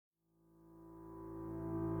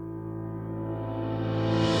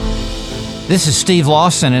This is Steve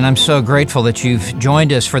Lawson, and I'm so grateful that you've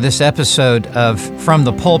joined us for this episode of From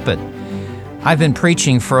the Pulpit. I've been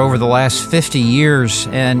preaching for over the last 50 years,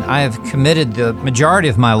 and I have committed the majority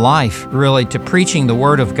of my life, really, to preaching the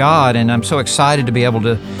Word of God, and I'm so excited to be able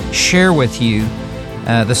to share with you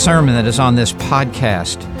the sermon that is on this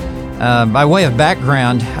podcast. By way of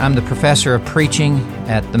background, I'm the professor of preaching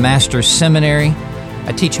at the Master's Seminary.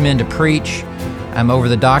 I teach men to preach. I'm over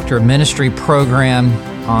the Doctor of Ministry program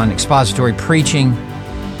on expository preaching,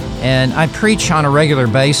 and I preach on a regular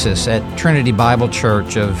basis at Trinity Bible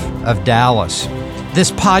Church of Dallas.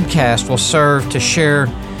 This podcast will serve to share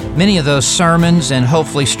many of those sermons and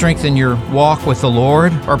hopefully strengthen your walk with the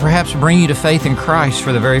Lord, or perhaps bring you to faith in Christ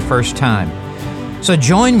for the very first time. So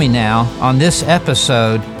join me now on this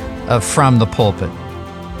episode of From the Pulpit.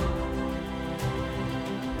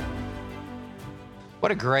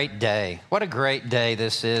 What a great day. What a great day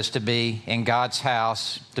this is to be in God's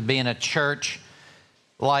house, to be in a church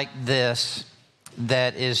like this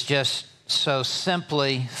that is just so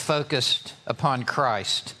simply focused upon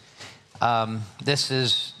Christ. This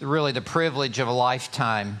is really the privilege of a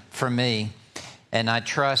lifetime for me, and I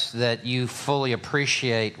trust that you fully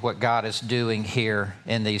appreciate what God is doing here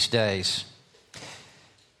in these days.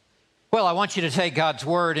 Well, I want you to take God's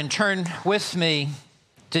Word and turn with me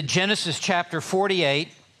to Genesis chapter 48.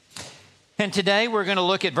 And today we're going to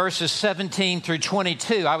look at verses 17 through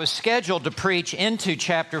 22. I was scheduled to preach into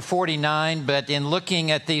chapter 49, but in looking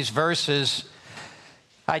at these verses,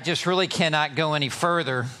 I just really cannot go any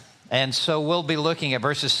further. And so we'll be looking at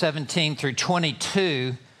verses 17 through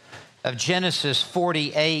 22 of Genesis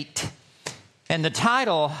 48. And the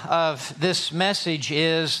title of this message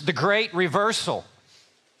is The Great Reversal.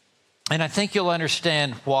 And I think you'll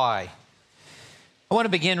understand why. I want to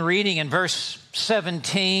begin reading in verse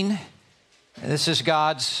 17. This is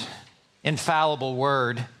God's infallible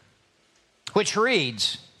word, which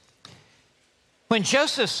reads, "When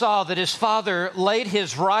Joseph saw that his father laid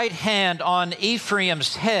his right hand on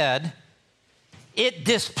Ephraim's head, it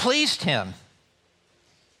displeased him.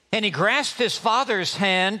 And he grasped his father's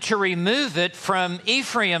hand to remove it from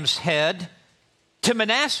Ephraim's head to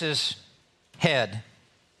Manasseh's head.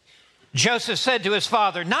 Joseph said to his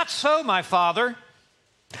father, 'Not so, my father,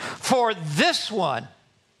 for this one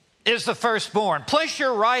is the firstborn. Place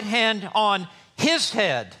your right hand on his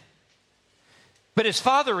head.' But his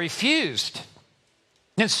father refused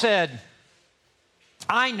and said,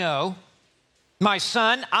 'I know, my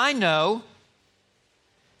son, I know.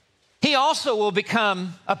 He also will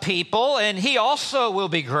become a people, and he also will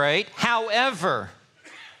be great. However,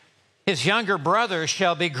 his younger brother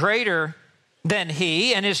shall be greater than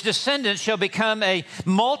he, and his descendants shall become a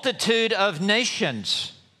multitude of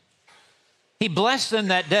nations.' He blessed them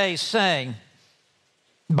that day, saying,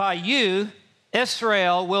 'By you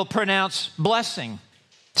Israel will pronounce blessing,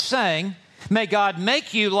 saying, May God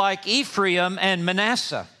make you like Ephraim and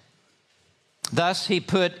Manasseh.' Thus he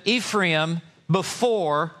put Ephraim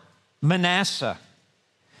before Manasseh.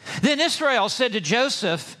 Then Israel said to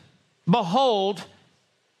Joseph, 'Behold,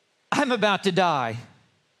 I'm about to die,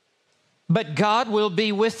 but God will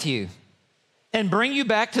be with you and bring you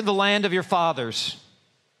back to the land of your fathers.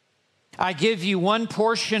 I give you one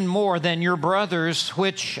portion more than your brothers,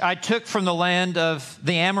 which I took from the land of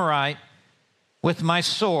the Amorite with my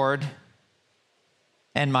sword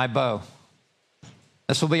and my bow.'"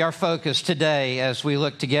 This will be our focus today as we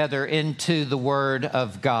look together into the Word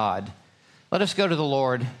of God. Let us go to the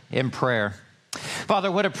Lord in prayer.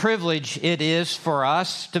 Father, what a privilege it is for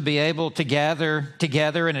us to be able to gather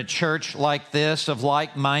together in a church like this of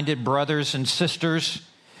like-minded brothers and sisters,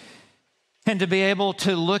 and to be able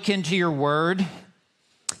to look into your word.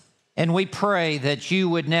 And we pray that you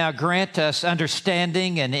would now grant us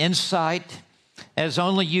understanding and insight as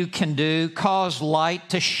only you can do. Cause light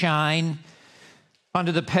to shine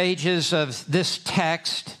onto the pages of this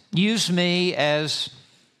text. Use me as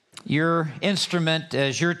your instrument,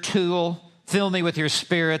 as your tool. Fill me with your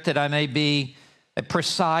Spirit that I may be a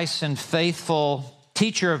precise and faithful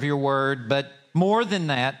teacher of your word. But more than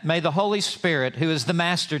that, may the Holy Spirit, who is the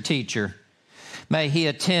master teacher, may he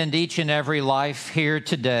attend each and every life here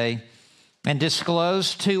today and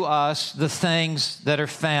disclose to us the things that are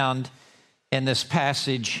found in this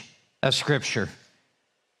passage of Scripture.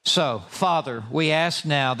 So, Father, we ask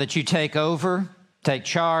now that you take over, take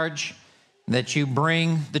charge, that you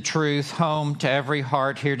bring the truth home to every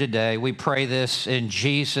heart here today. We pray this in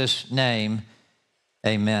Jesus' name.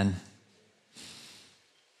 Amen.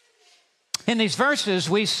 In these verses,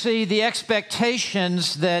 we see the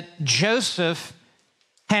expectations that Joseph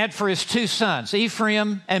had for his two sons,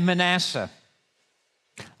 Ephraim and Manasseh.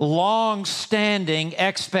 long-standing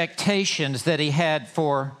expectations that he had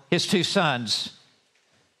for his two sons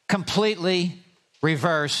completely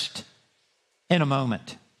reversed in a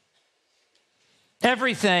moment.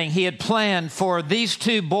 Everything he had planned for these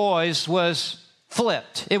two boys was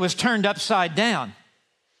flipped. It was turned upside down.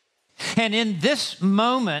 And in this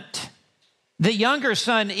moment, the younger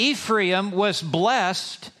son Ephraim was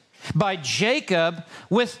blessed by Jacob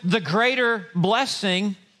with the greater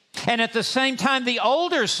blessing. And at the same time, the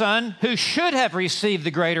older son, who should have received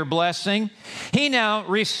the greater blessing, he now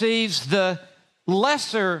receives the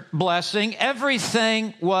lesser blessing.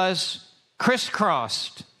 Everything was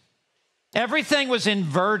crisscrossed. Everything was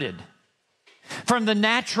inverted from the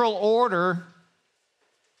natural order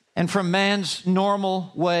and from man's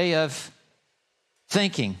normal way of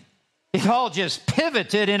thinking. It all just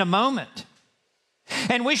pivoted in a moment.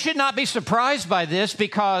 And we should not be surprised by this,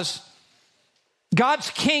 because God's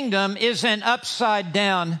kingdom is an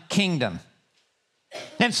upside-down kingdom.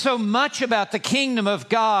 And so much about the kingdom of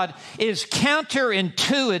God is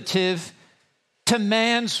counterintuitive to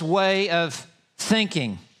man's way of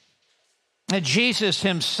thinking. And Jesus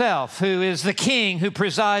himself, who is the king who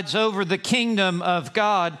presides over the kingdom of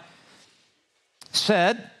God,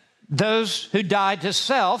 said, "Those who die to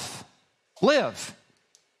self live,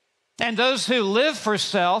 and those who live for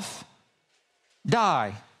self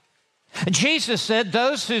die." Jesus said,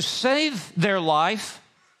 "Those who save their life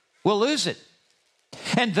will lose it,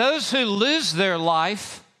 and those who lose their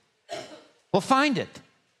life will find it."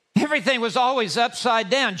 Everything was always upside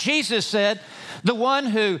down. Jesus said, "The one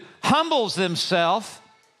who humbles himself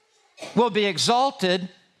will be exalted,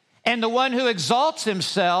 and the one who exalts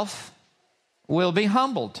himself will be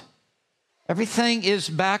humbled." Everything is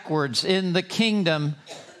backwards in the kingdom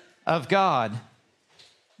of God.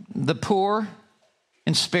 The poor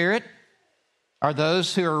in spirit are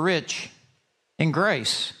those who are rich in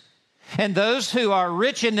grace. And those who are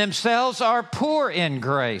rich in themselves are poor in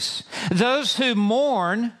grace. Those who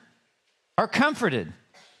mourn are comforted.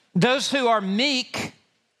 Those who are meek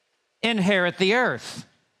inherit the earth.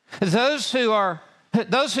 Those who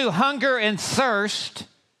hunger and thirst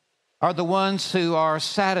are the ones who are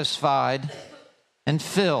satisfied and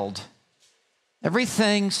filled.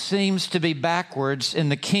 Everything seems to be backwards in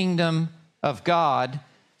the kingdom of God.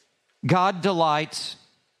 God delights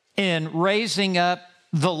in raising up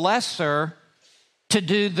the lesser to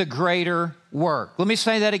do the greater work. Let me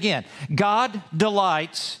say that again. God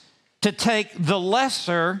delights to take the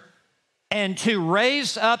lesser and to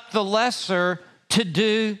raise up the lesser to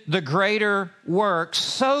do the greater work,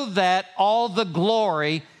 so that all the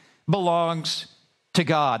glory belongs to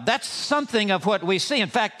God. That's something of what we see. In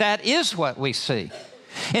fact, that is what we see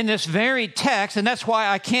in this very text, and that's why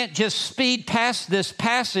I can't just speed past this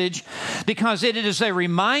passage, because it is a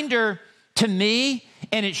reminder to me,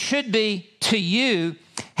 and it should be to you,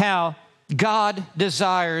 how God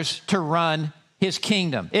desires to run his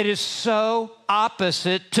kingdom. It is so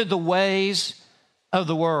opposite to the ways of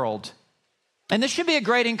the world. And this should be a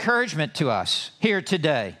great encouragement to us here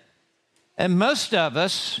today. And most of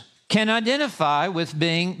us can identify with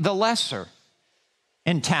being the lesser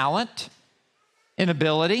in talent, in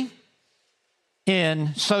ability,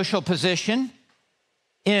 in social position,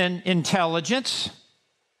 in intelligence.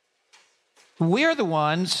 We're the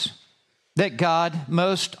ones that God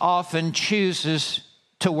most often chooses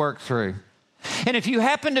to work through. And if you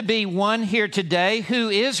happen to be one here today who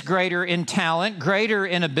is greater in talent, greater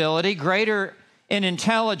in ability, greater in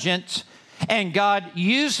intelligence, and God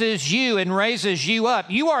uses you and raises you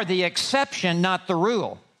up, you are the exception, not the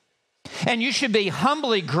rule. And you should be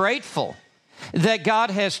humbly grateful that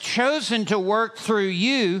God has chosen to work through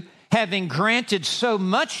you, having granted so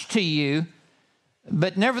much to you.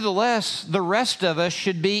 But nevertheless, the rest of us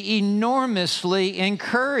should be enormously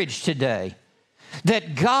encouraged today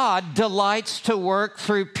that God delights to work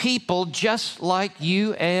through people just like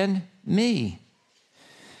you and me.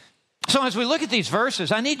 So as we look at these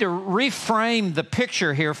verses, I need to reframe the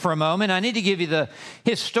picture here for a moment. I need to give you the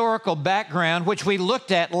historical background, which we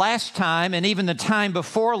looked at last time and even the time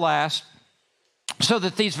before last, so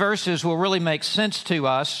that these verses will really make sense to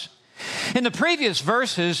us. In the previous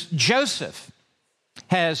verses, Joseph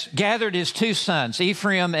has gathered his two sons,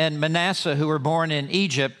 Ephraim and Manasseh, who were born in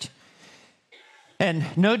Egypt, and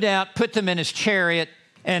no doubt put them in his chariot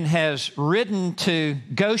and has ridden to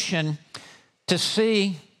Goshen to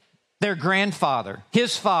see their grandfather,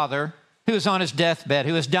 his father, who is on his deathbed,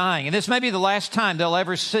 who is dying. And this may be the last time they'll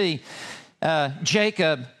ever see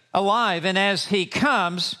Jacob alive. And as he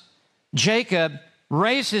comes, Jacob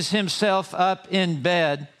raises himself up in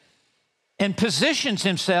bed and positions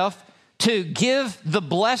himself to give the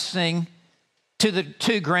blessing to the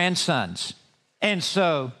two grandsons. And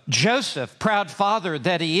so Joseph, proud father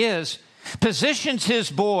that he is, positions his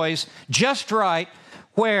boys just right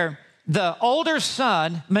where the older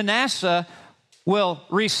son, Manasseh, will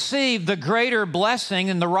receive the greater blessing,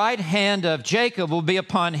 and the right hand of Jacob will be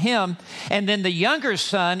upon him. And then the younger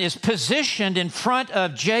son is positioned in front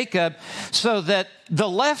of Jacob so that the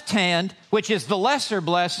left hand, which is the lesser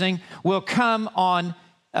blessing, will come on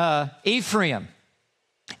Ephraim.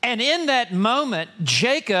 And in that moment,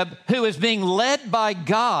 Jacob, who is being led by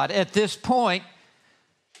God at this point,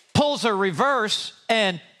 pulls a reverse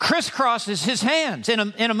and crisscrosses his hands in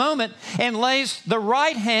a moment and lays the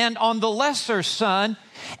right hand on the lesser son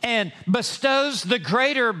and bestows the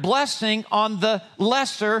greater blessing on the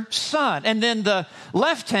lesser son. And then the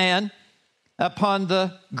left hand upon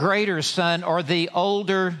the greater son or the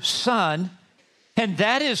older son. And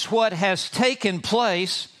that is what has taken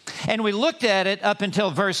place. And we looked at it up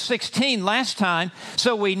until verse 16 last time,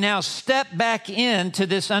 so we now step back into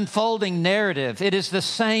this unfolding narrative. It is the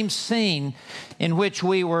same scene in which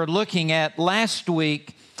we were looking at last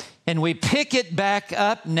week, and we pick it back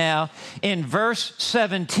up now in verse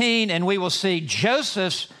 17, and we will see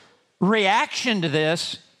Joseph's reaction to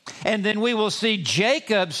this, and then we will see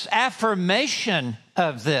Jacob's affirmation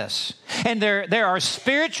of this. And there are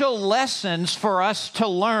spiritual lessons for us to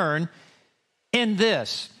learn in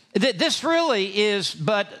this. This really is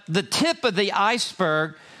but the tip of the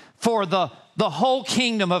iceberg for the whole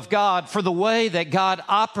kingdom of God, for the way that God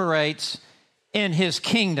operates in his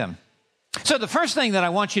kingdom. So the first thing that I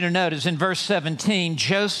want you to note is in verse 17,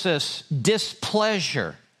 Joseph's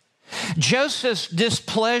displeasure. Joseph's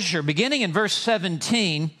displeasure, beginning in verse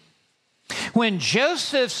 17, when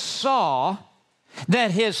Joseph saw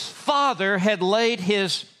that his father had laid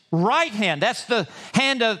his right hand, that's the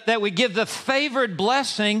hand that we give the favored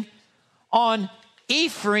blessing on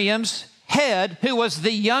Ephraim's head, who was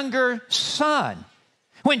the younger son.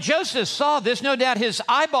 When Joseph saw this, no doubt his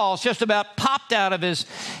eyeballs just about popped out of his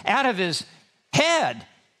head.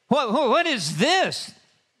 What is this?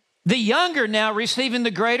 The younger now receiving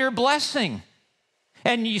the greater blessing.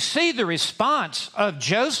 And you see the response of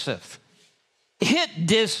Joseph. It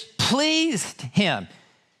displeased him.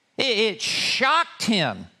 It shocked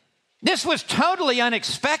him. This was totally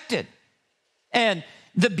unexpected. And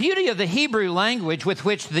the beauty of the Hebrew language with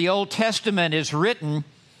which the Old Testament is written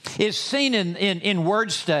is seen in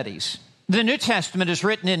word studies. The New Testament is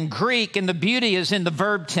written in Greek, and the beauty is in the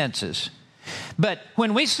verb tenses. But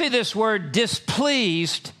when we see this word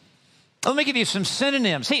displeased, let me give you some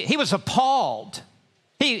synonyms. He was appalled.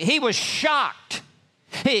 He was shocked.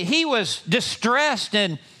 He was distressed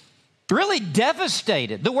and really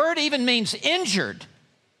devastated. The word even means injured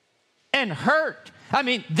and hurt. I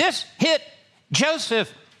mean, this hit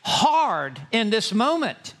Joseph hard in this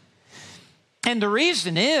moment. And the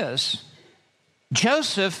reason is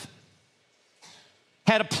Joseph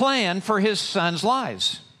had a plan for his sons'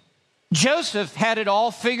 lives. Joseph had it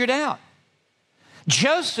all figured out.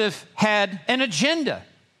 Joseph had an agenda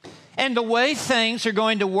and the way things are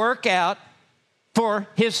going to work out for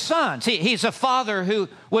his sons. He's a father who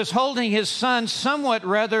was holding his sons somewhat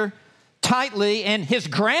rather tightly and his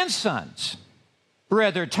grandsons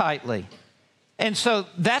rather tightly. And so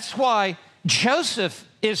that's why Joseph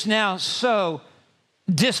is now so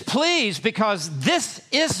displeased, because this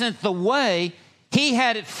isn't the way he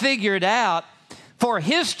had it figured out for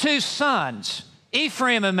his two sons,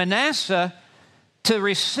 Ephraim and Manasseh, to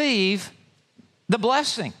receive the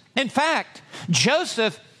blessing. In fact,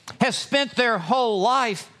 Joseph has spent their whole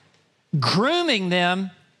life grooming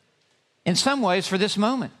them in some ways for this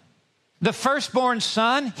moment. The firstborn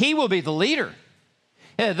son, he will be the leader.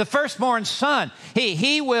 The firstborn son,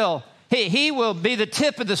 he will be the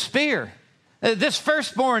tip of the spear. This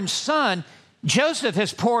firstborn son, Joseph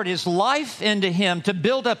has poured his life into him to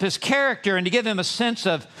build up his character and to give him a sense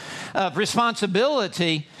of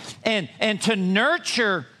responsibility and to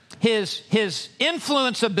nurture his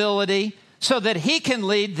influence ability so that he can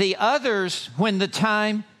lead the others when the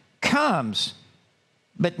time comes.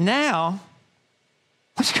 But now,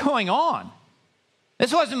 what's going on?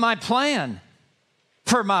 This wasn't my plan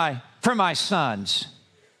for my sons.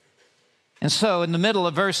 And so in the middle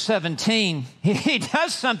of verse 17, he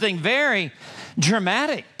does something very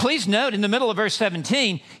dramatic. Please note, in the middle of verse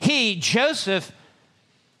 17, Joseph,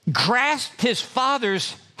 grasped his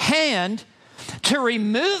father's hand to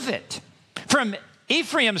remove it from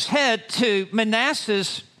Ephraim's head to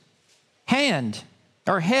Manasseh's hand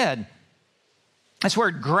or head. This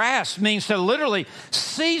word grasp means to literally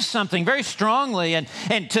seize something very strongly and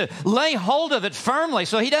to lay hold of it firmly.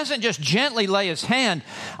 So he doesn't just gently lay his hand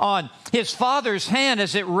on his father's hand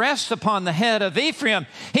as it rests upon the head of Ephraim.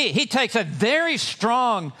 He takes a very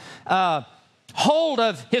strong hold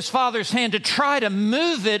of his father's hand to try to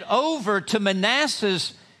move it over to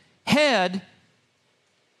Manasseh's head.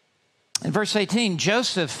 In verse 18,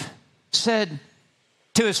 Joseph said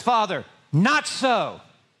to his father, "Not so."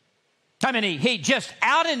 I mean, he just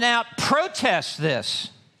out and out protests this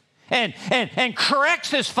and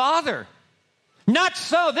corrects his father. "Not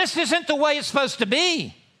so. This isn't the way it's supposed to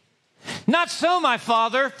be. Not so, my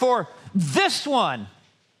father, for this one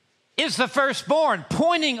is the firstborn,"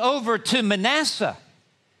 pointing over to Manasseh.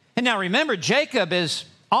 And now remember, Jacob is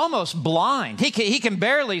almost blind. He can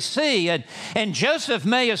barely see. And Joseph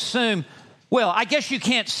may assume, well, I guess you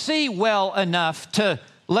can't see well enough to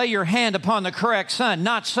lay your hand upon the correct son.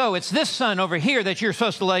 Not so. It's this son over here that you're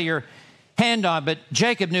supposed to lay your hand on. But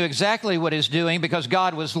Jacob knew exactly what he's doing because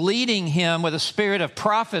God was leading him with a spirit of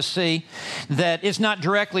prophecy that is not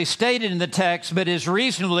directly stated in the text, but is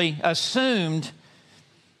reasonably assumed.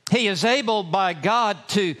 He is able by God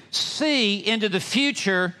to see into the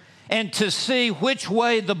future and to see which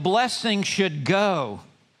way the blessing should go.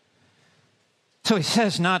 So he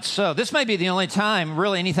says, "Not so." This may be the only time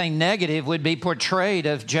really anything negative would be portrayed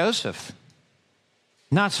of Joseph.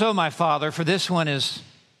 "Not so, my father, for this one is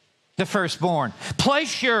the firstborn.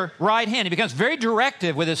 Place your right hand." He becomes very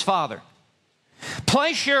directive with his father.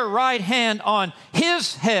 "Place your right hand on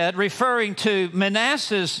his head," referring to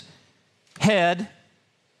Manasseh's head,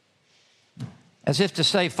 as if to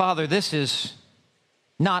say, "Father, this is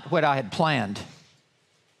not what I had planned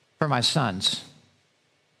for my sons."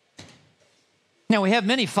 Now, we have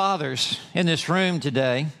many fathers in this room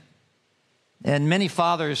today, and many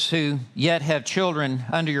fathers who yet have children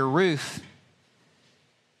under your roof.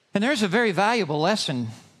 And there's a very valuable lesson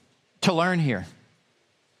to learn here.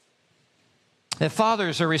 That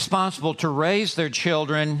fathers are responsible to raise their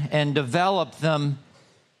children and develop them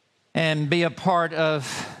and be a part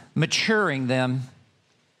of maturing them.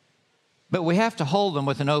 But we have to hold them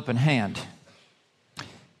with an open hand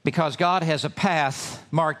because God has a path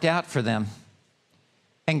marked out for them.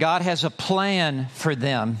 And God has a plan for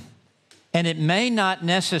them. And it may not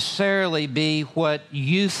necessarily be what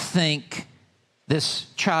you think this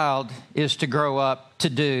child is to grow up to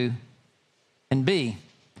do and be.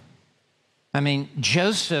 I mean,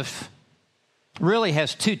 Joseph really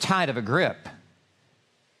has too tight of a grip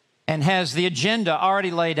and has the agenda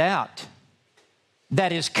already laid out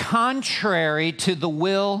that is contrary to the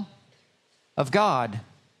will of God.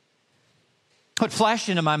 What flashed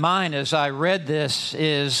into my mind as I read this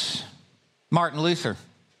is Martin Luther,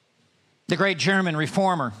 the great German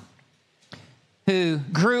reformer who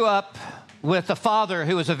grew up with a father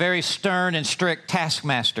who was a very stern and strict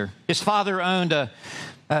taskmaster. His father owned a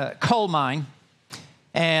coal mine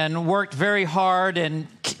and worked very hard and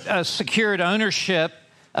secured ownership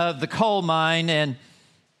of the coal mine. And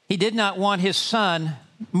he did not want his son,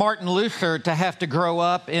 Martin Luther, to have to grow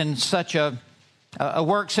up in such a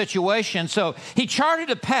work situation. So he charted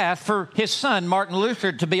a path for his son, Martin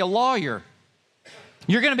Luther, to be a lawyer.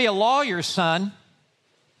 "You're going to be a lawyer, son,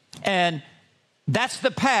 and that's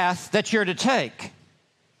the path that you're to take."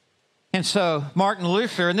 And so Martin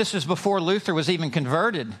Luther, and this is before Luther was even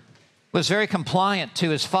converted, was very compliant to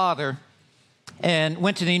his father and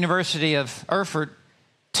went to the University of Erfurt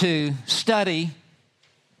to study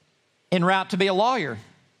en route to be a lawyer.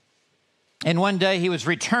 And one day he was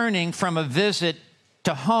returning from a visit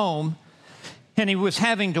to home, and he was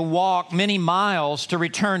having to walk many miles to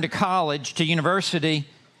return to college, to university,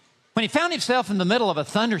 when he found himself in the middle of a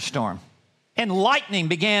thunderstorm. And lightning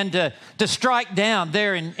began to strike down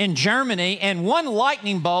there in Germany, and one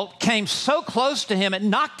lightning bolt came so close to him, it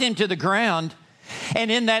knocked him to the ground. And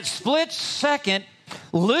in that split second,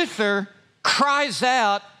 Luther cries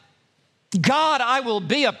out, "God, I will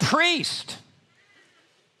be a priest."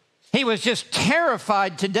 He was just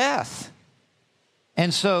terrified to death.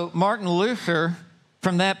 And so Martin Luther,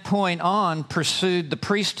 from that point on, pursued the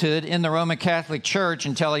priesthood in the Roman Catholic Church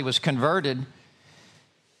until he was converted.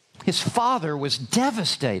 His father was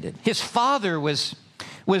devastated. His father was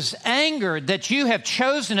angered that you have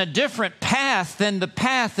chosen a different path than the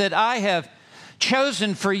path that I have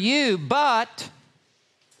chosen for you. But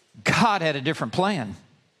God had a different plan.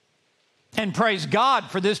 And praise God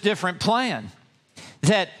for this different plan.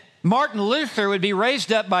 That Martin Luther would be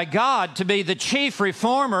raised up by God to be the chief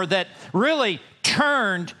reformer that really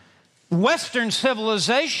turned Western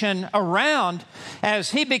civilization around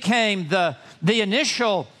as he became the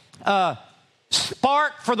initial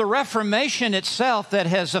spark for the Reformation itself that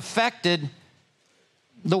has affected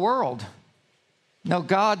the world. No,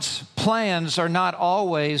 God's plans are not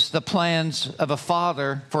always the plans of a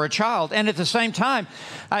father for a child. And at the same time,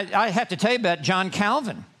 I have to tell you about John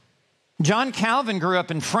Calvin. John Calvin grew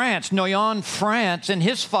up in France, Noyon, France, and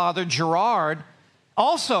his father, Gerard,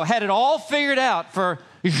 also had it all figured out for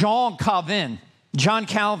Jean Calvin, John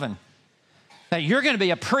Calvin, that you're going to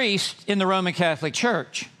be a priest in the Roman Catholic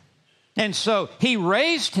Church. And so he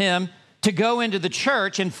raised him to go into the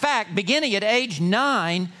church. In fact, beginning at age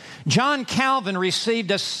 9, John Calvin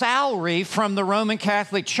received a salary from the Roman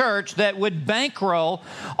Catholic Church that would bankroll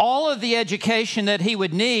all of the education that he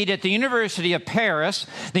would need at the University of Paris,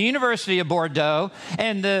 the University of Bordeaux,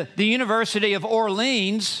 and the University of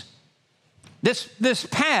Orleans, this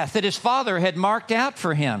path that his father had marked out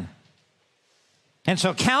for him. And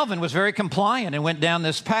so Calvin was very compliant and went down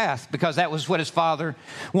this path because that was what his father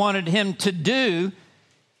wanted him to do.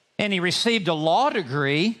 And he received a law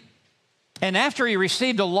degree. And after he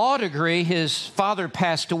received a law degree, his father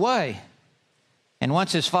passed away. And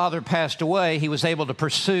once his father passed away, he was able to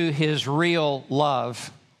pursue his real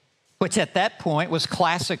love, which at that point was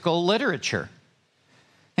classical literature.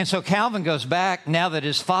 And so Calvin goes back now that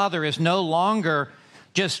his father is no longer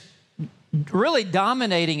just really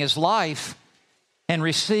dominating his life, and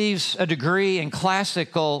receives a degree in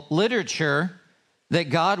classical literature that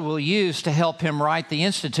God will use to help him write the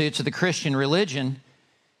Institutes of the Christian Religion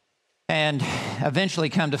and eventually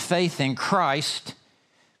come to faith in Christ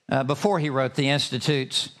before he wrote the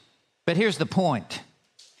Institutes. But here's the point.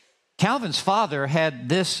 Calvin's father had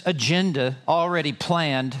this agenda already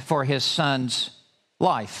planned for his son's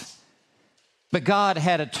life. But God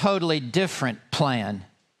had a totally different plan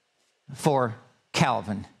for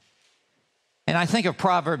Calvin. And I think of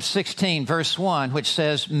Proverbs 16, verse 1, which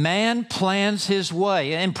says, man plans his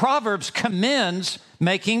way. And Proverbs commends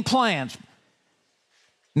making plans.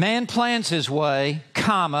 Man plans his way,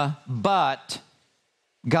 comma, but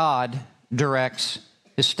God directs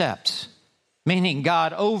his steps. Meaning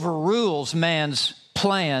God overrules man's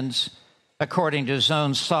plans according to his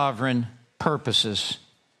own sovereign purposes.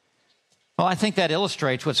 Well, I think that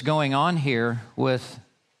illustrates what's going on here with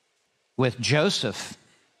Joseph,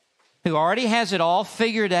 who already has it all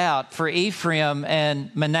figured out for Ephraim and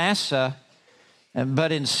Manasseh,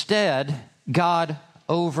 but instead, God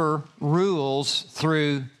overrules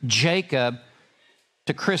through Jacob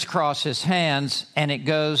to crisscross his hands, and it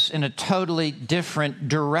goes in a totally different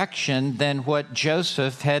direction than what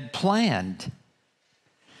Joseph had planned.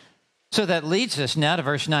 So that leads us now to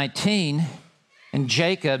verse 19 and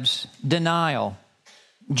Jacob's denial.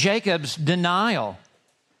 Jacob's denial.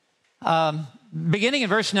 Beginning in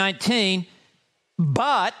verse 19,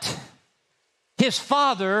 but his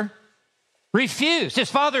father refused. His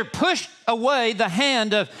father pushed away the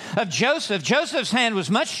hand of Joseph. Joseph's hand was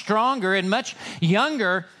much stronger and much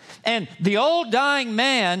younger, and the old dying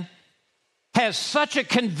man has such a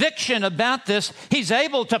conviction about this, he's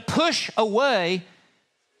able to push away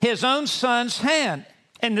his own son's hand.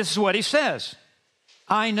 And this is what he says,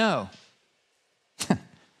 I know.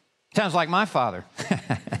 Sounds like my father.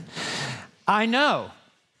 I know.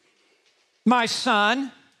 My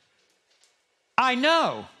son, I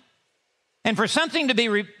know. And for something to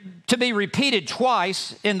be repeated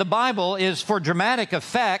twice in the Bible is for dramatic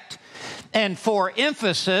effect and for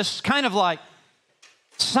emphasis, kind of like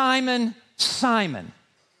Simon, Simon.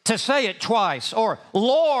 To say it twice, or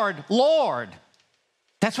Lord, Lord.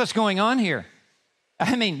 That's what's going on here.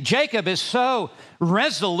 I mean, Jacob is so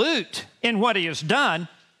resolute in what he has done,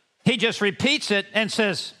 he just repeats it and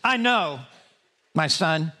says, I know, my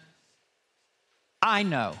son, I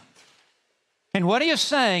know. And what he is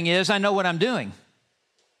saying is, I know what I'm doing.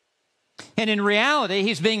 And in reality,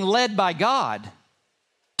 he's being led by God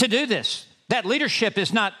to do this. That leadership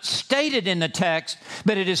is not stated in the text,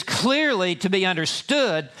 but it is clearly to be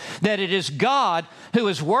understood that it is God who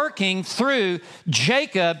is working through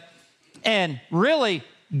Jacob and really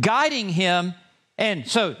guiding him. And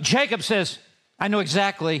so Jacob says, I know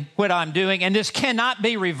exactly what I'm doing, and this cannot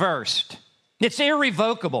be reversed. It's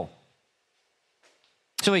irrevocable.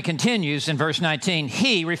 So he continues in verse 19,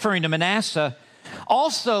 he, referring to Manasseh,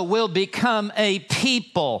 also will become a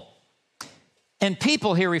people. And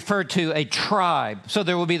people here refer to a tribe. So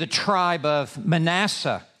there will be the tribe of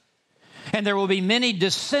Manasseh. And there will be many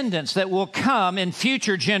descendants that will come in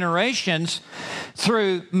future generations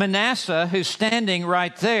through Manasseh, who's standing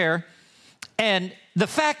right there. And the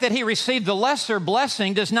fact that he received the lesser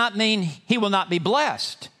blessing does not mean he will not be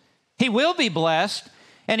blessed. He will be blessed.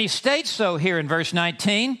 And he states so here in verse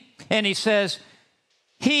 19. And he says,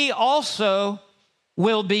 he also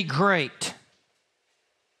will be great.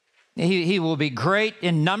 He will be great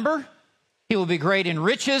in number. He will be great in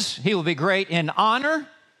riches. He will be great in honor.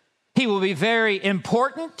 He will be very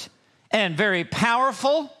important and very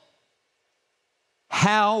powerful.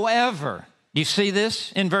 However, you see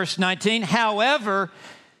this in verse 19? However,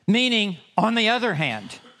 meaning on the other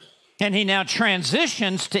hand. And he now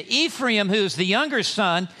transitions to Ephraim, who's the younger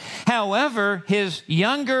son. However, his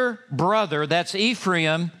younger brother, that's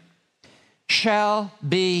Ephraim, shall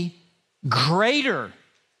be greater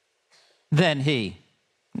than he.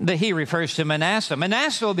 The he refers to Manasseh.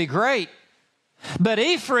 Manasseh will be great, but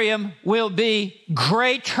Ephraim will be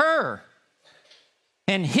greater.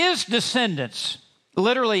 And his descendants,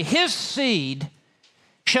 literally his seed,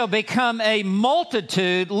 shall become a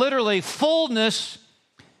multitude, literally fullness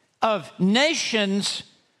of nations,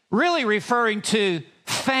 really referring to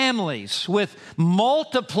families with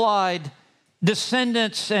multiplied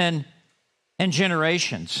descendants and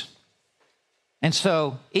generations. And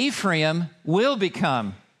so Ephraim will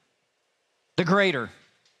become the greater.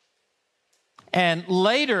 And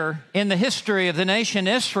later in the history of the nation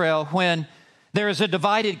Israel, when there is a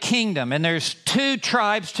divided kingdom and there's 2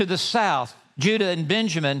 tribes to the south, Judah and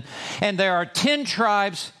Benjamin, and there are 10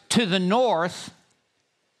 tribes to the north,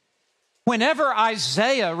 whenever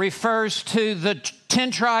Isaiah refers to the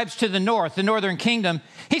 10 tribes to the north, the northern kingdom,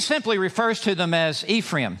 he simply refers to them as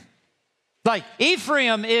Ephraim. Like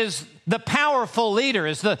Ephraim is the powerful leader,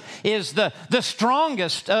 is the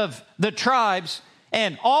strongest of the tribes,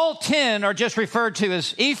 and all 10 are just referred to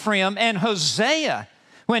as Ephraim. And Hosea,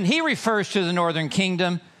 when he refers to the northern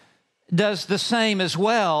kingdom, does the same as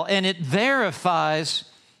well, and it verifies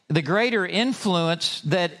the greater influence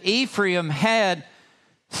that Ephraim had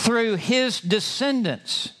through his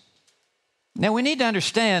descendants. Now we need to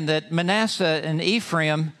understand that Manasseh and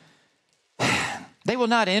Ephraim, they will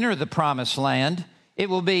not enter the promised land. It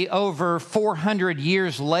will be over 400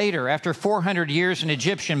 years later, after 400 years in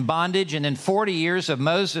Egyptian bondage and then 40 years of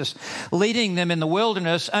Moses leading them in the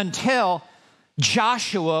wilderness, until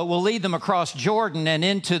Joshua will lead them across Jordan and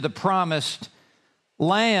into the promised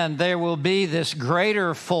land. There will be this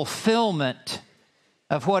greater fulfillment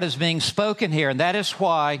of what is being spoken here. And that is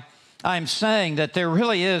why I'm saying that there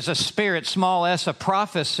really is a spirit, small s, of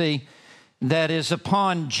prophecy that is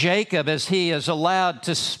upon Jacob as he is allowed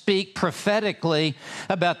to speak prophetically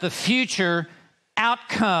about the future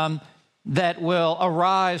outcome that will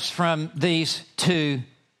arise from these 2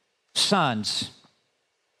 sons.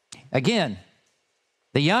 Again,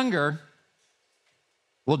 the younger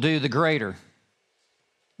will do the greater.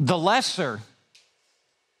 The lesser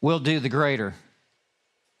will do the greater.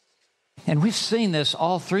 And we've seen this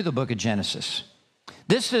all through the book of Genesis.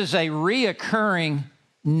 This is a reoccurring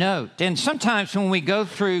note. And sometimes when we go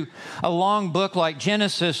through a long book like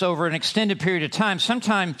Genesis over an extended period of time,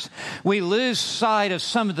 sometimes we lose sight of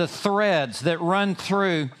some of the threads that run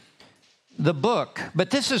through the book.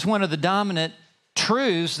 But this is one of the dominant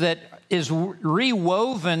truths that is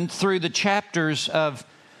rewoven through the chapters of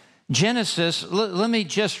Genesis. Let me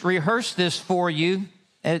just rehearse this for you.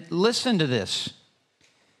 Listen to this.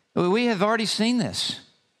 We have already seen this,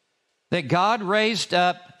 that God raised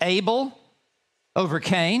up Abel over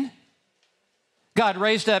Cain. God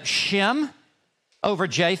raised up Shem over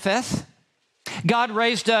Japheth. God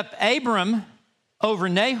raised up Abram over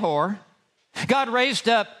Nahor. God raised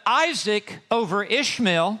up Isaac over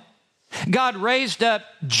Ishmael. God raised up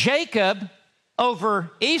Jacob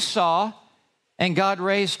over Esau. And God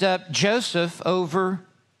raised up Joseph over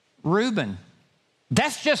Reuben.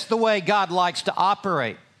 That's just the way God likes to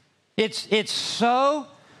operate. It's so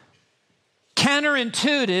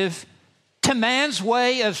counterintuitive to man's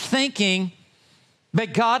way of thinking,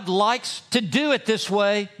 but God likes to do it this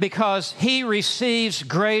way because he receives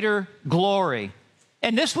greater glory.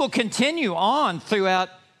 And this will continue on throughout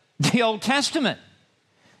the Old Testament.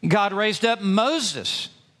 God raised up Moses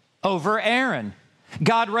over Aaron.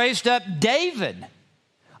 God raised up David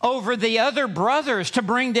over the other brothers to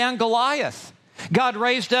bring down Goliath. God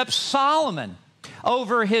raised up Solomon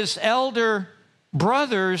over his elder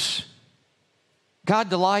brothers. God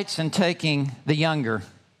delights in taking the younger.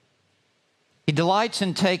 He delights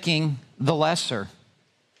in taking the lesser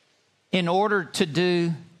in order to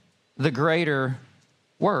do the greater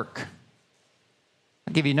work.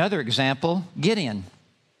 I'll give you another example. Gideon.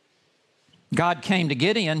 God came to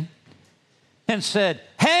Gideon and said,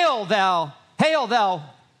 hail thou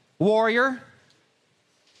warrior.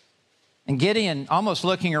 And Gideon, almost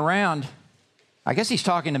looking around, I guess he's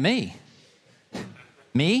talking to me.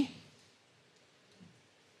 Me?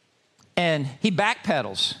 And he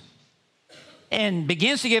backpedals and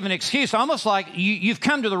begins to give an excuse, almost like you've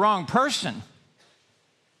come to the wrong person.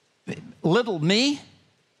 Little me?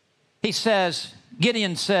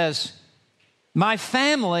 Gideon says, my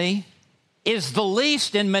family is the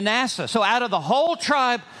least in Manasseh. So out of the whole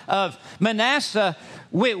tribe of Manasseh,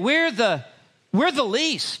 we're the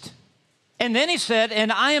least. And then he said,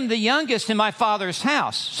 and I am the youngest in my father's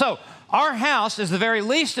house. So our house is the very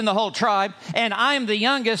least in the whole tribe, and I am the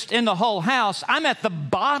youngest in the whole house. I'm at the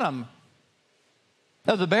bottom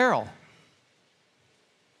of the barrel.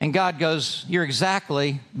 And God goes, you're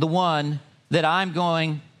exactly the one that I'm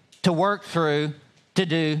going to work through to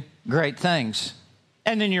do great things.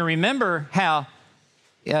 And then you remember how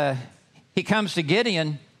he comes to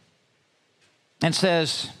Gideon and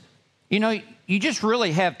says, you know, you just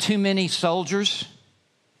really have too many soldiers.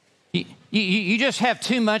 You just have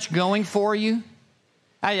too much going for you.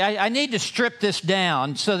 I need to strip this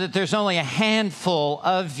down so that there's only a handful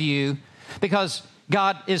of you, because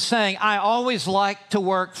God is saying, I always like to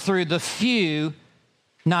work through the few,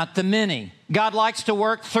 not the many. God likes to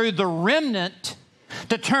work through the remnant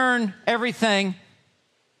to turn everything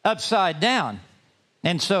upside down.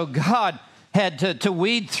 And so God had to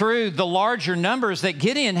weed through the larger numbers that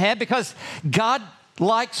Gideon had, because God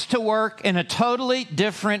likes to work in a totally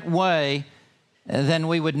different way than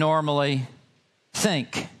we would normally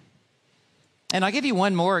think. And I'll give you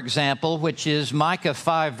one more example, which is Micah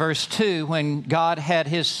 5, verse 2, when God had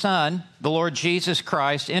his Son, the Lord Jesus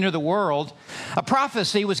Christ, enter the world. A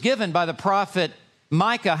prophecy was given by the prophet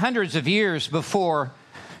Micah hundreds of years before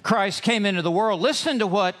Christ came into the world. Listen to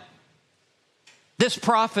what this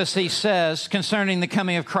prophecy says concerning the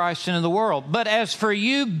coming of Christ into the world. But as for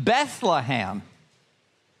you, Bethlehem,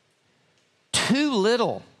 too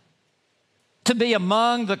little to be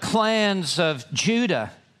among the clans of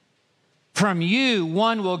Judah. From you,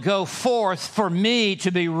 one will go forth for me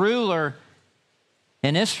to be ruler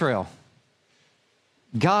in Israel.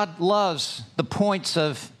 God loves the points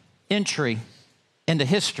of entry into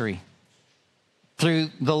history through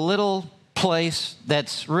the little place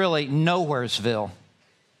that's really nowheresville,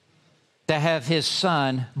 to have his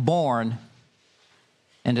Son born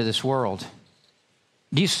into this world.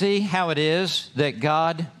 Do you see how it is that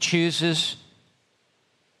God chooses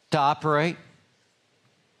to operate?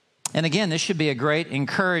 And again, this should be a great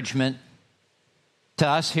encouragement to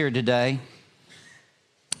us here today,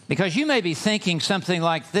 because you may be thinking something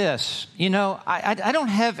like this: you know, I don't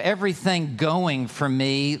have everything going for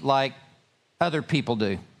me like other people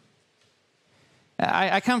do.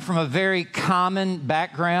 I come from a very common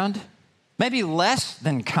background, maybe less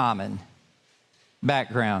than common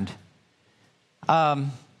background. I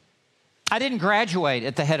didn't graduate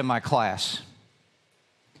at the head of my class.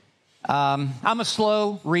 I'm a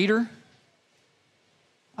slow reader.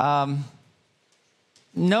 No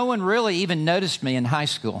one really even noticed me in high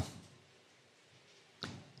school.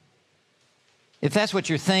 If that's what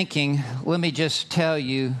you're thinking, let me just tell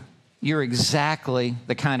you, you're exactly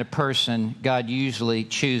the kind of person God usually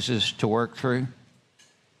chooses to work through.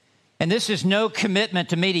 And this is no commitment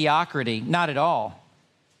to mediocrity, not at all.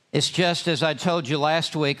 It's just, as I told you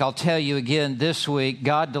last week, I'll tell you again this week,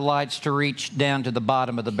 God delights to reach down to the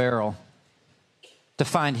bottom of the barrel to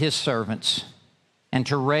find his servants and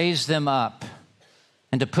to raise them up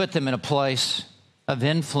and to put them in a place of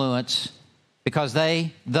influence, because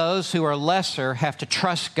those who are lesser have to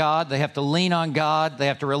trust God, they have to lean on God, they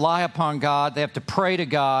have to rely upon God, they have to pray to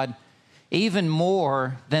God, even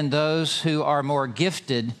more than those who are more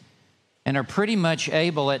gifted and are pretty much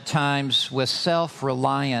able at times with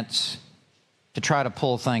self-reliance to try to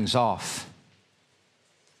pull things off.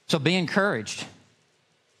 So be encouraged.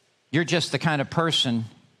 You're just the kind of person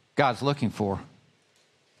God's looking for.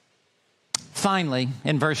 Finally,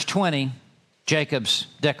 in verse 20, Jacob's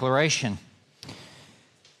declaration.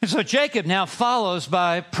 And so Jacob now follows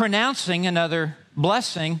by pronouncing another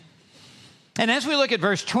blessing. And as we look at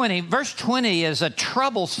verse 20 is a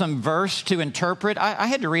troublesome verse to interpret. I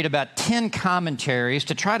had to read about 10 commentaries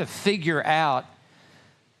to try to figure out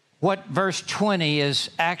what verse 20 is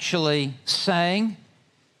actually saying.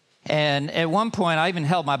 And at one point, I even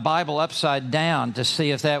held my Bible upside down to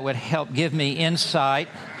see if that would help give me insight.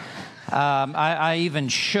 I even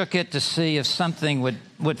shook it to see if something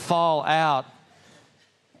would fall out.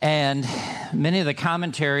 And many of the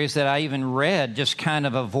commentaries that I even read just kind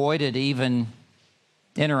of avoided even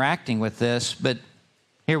interacting with this. But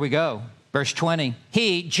here we go. Verse 20.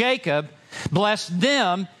 He, Jacob, blessed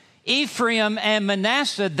them, Ephraim and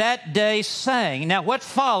Manasseh, that day, saying. Now, what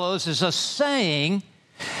follows is a saying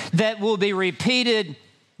that will be repeated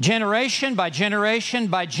generation by generation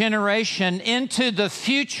by generation into the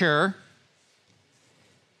future.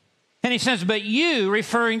 And he says, but you,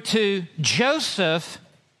 referring to Joseph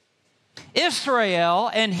Israel,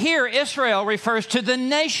 and here Israel refers to the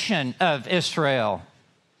nation of Israel.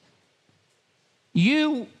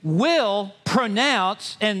 You will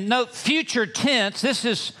pronounce, and note future tense, this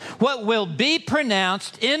is what will be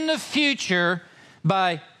pronounced in the future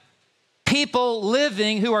by people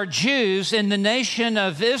living who are Jews in the nation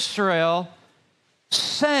of Israel,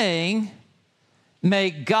 saying,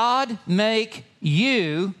 may God make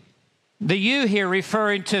you, the you here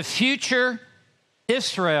referring to future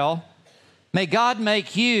Israel, may God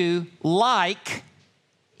make you like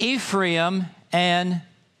Ephraim and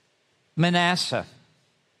Manasseh.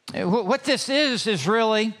 What this is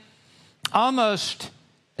really almost,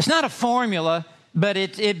 it's not a formula, but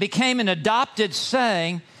it became an adopted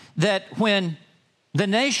saying that when the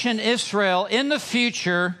nation Israel in the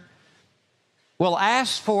future will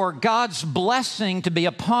ask for God's blessing to be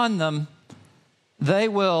upon them, they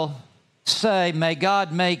will say, may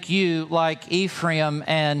God make you like Ephraim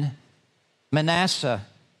and Manasseh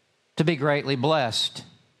to be greatly blessed.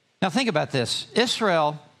 Now think about this.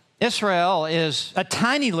 Israel is a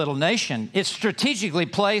tiny little nation. It's strategically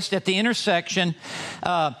placed at the intersection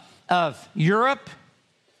of Europe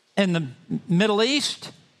and the Middle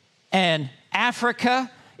East and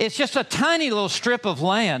Africa. It's just a tiny little strip of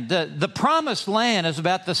land. The promised land is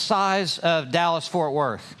about the size of Dallas-Fort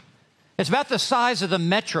Worth. It's about the size of the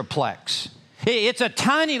Metroplex. It's a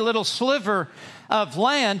tiny little sliver of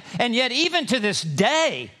land, and yet even to this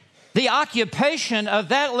day, the occupation of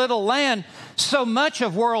that little land, so much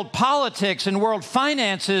of world politics and world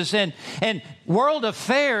finances and world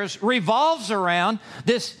affairs revolves around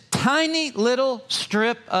this tiny little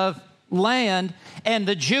strip of land and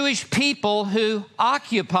the Jewish people who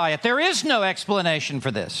occupy it. There is no explanation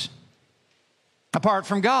for this apart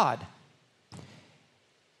from God.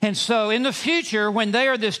 And so in the future, when they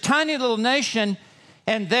are this tiny little nation,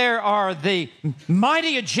 and there are the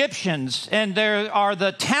mighty Egyptians, and there are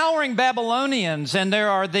the towering Babylonians, and there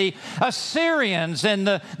are the Assyrians, and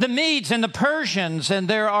the Medes, and the Persians, and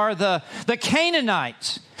there are the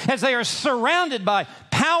Canaanites, as they are surrounded by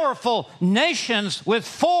powerful nations with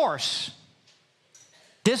force,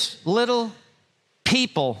 this little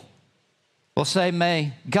people will say,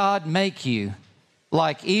 may God make you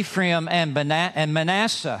like Ephraim and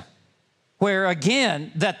Manasseh, where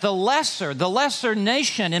again, that the lesser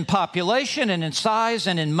nation in population and in size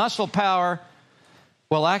and in muscle power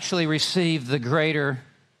will actually receive the greater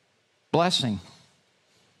blessing.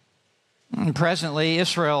 And presently,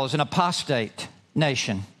 Israel is an apostate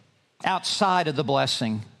nation outside of the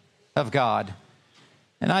blessing of God.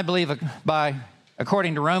 And I believe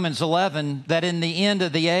according to Romans 11, that in the end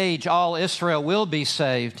of the age, all Israel will be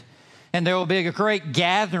saved. And there will be a great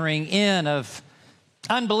gathering in of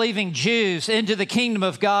unbelieving Jews into the kingdom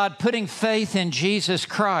of God, putting faith in Jesus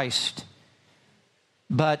Christ.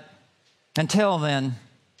 But until then,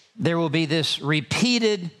 there will be this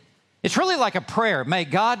repeated, it's really like a prayer. May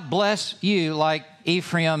God bless you like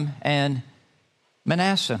Ephraim and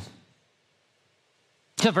Manasseh.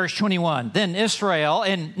 To verse 21. Then Israel,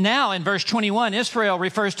 and now in verse 21, Israel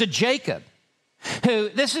refers to Jacob, who,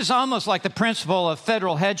 this is almost like the principle of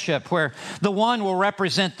federal headship, where the one will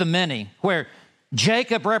represent the many, where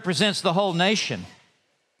Jacob represents the whole nation.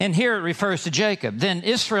 And here it refers to Jacob. Then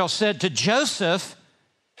Israel said to Joseph,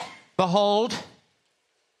 behold,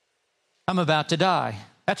 I'm about to die.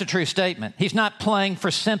 That's a true statement. He's not playing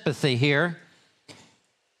for sympathy here.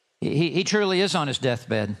 He truly is on his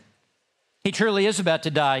deathbed. He truly is about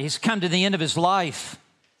to die. He's come to the end of his life.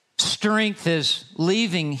 Strength is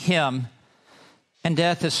leaving him, and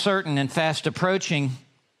death is certain and fast approaching.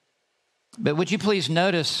 But would you please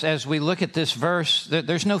notice as we look at this verse that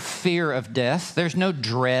there's no fear of death. There's no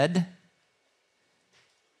dread.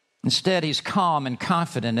 Instead, he's calm and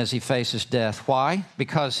confident as he faces death. Why?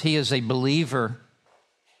 Because he is a believer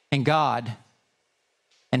in God.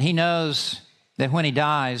 And he knows that when he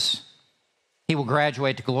dies, he will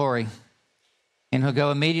graduate to glory. And he'll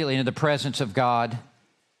go immediately into the presence of God.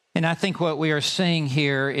 And I think what we are seeing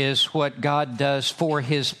here is what God does for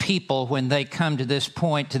his people when they come to this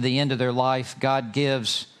point, to the end of their life. God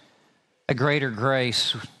gives a greater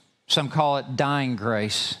grace. Some call it dying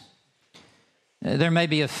grace. There may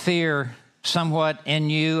be a fear somewhat in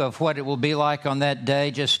you of what it will be like on that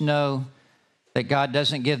day. Just know that God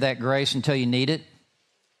doesn't give that grace until you need it.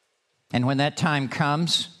 And when that time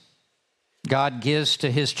comes, God gives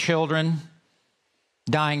to his children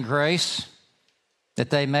dying grace, that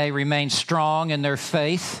they may remain strong in their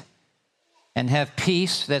faith and have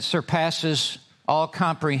peace that surpasses all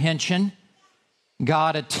comprehension.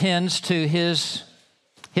 God attends to his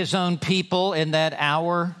own people in that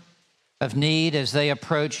hour of need as they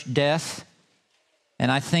approach death.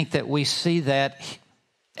 And I think that we see that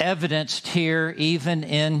evidenced here even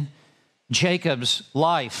in Jacob's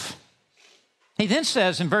life. He then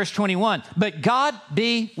says in verse 21, "But God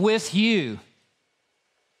be with you."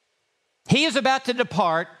 He is about to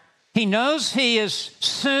depart. He knows he is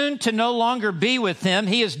soon to no longer be with them.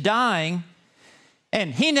 He is dying.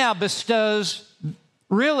 And he now bestows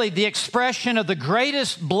really the expression of the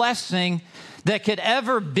greatest blessing that could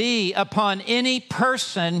ever be upon any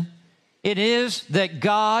person. It is that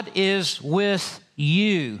God is with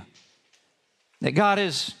you. That God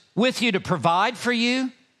is with you to provide for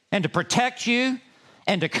you and to protect you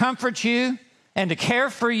and to comfort you and to care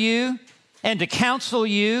for you and to counsel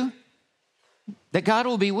you. That God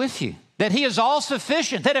will be with you. That He is all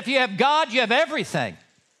sufficient. That if you have God, you have everything.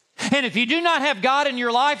 And if you do not have God in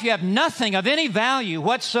your life, you have nothing of any value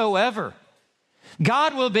whatsoever.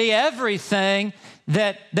 God will be everything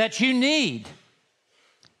that you need.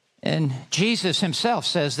 And Jesus Himself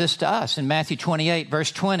says this to us in Matthew 28,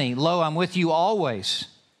 verse 20, "Lo, I'm with you always,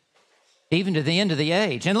 even to the end of the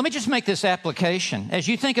age." And let me just make this application. As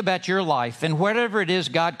you think about your life and whatever it is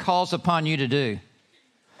God calls upon you to do,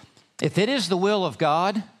 if it is the will of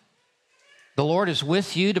God, the Lord is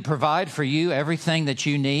with you to provide for you everything that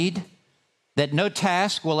you need, that no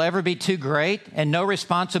task will ever be too great and no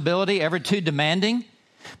responsibility ever too demanding,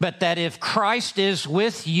 but that if Christ is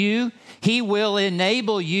with you, He will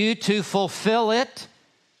enable you to fulfill it.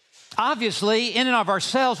 Obviously, in and of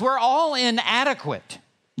ourselves, we're all inadequate.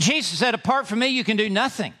 Jesus said, "Apart from me, you can do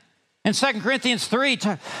nothing." In 2 Corinthians 3,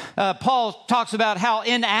 Paul talks about how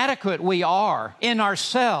inadequate we are in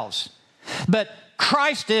ourselves. But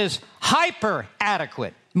Christ is hyper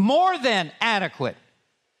adequate, more than adequate,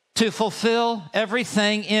 to fulfill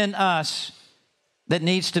everything in us that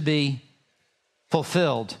needs to be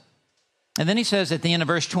fulfilled. And then he says at the end of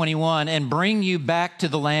verse 21, "And bring you back to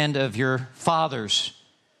the land of your fathers."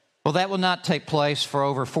 Well, that will not take place for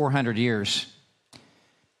over 400 years.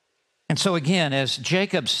 And so again, as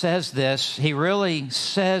Jacob says this, he really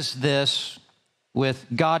says this with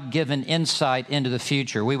God-given insight into the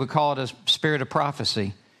future. We would call it a spirit of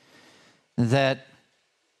prophecy, that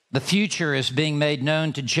the future is being made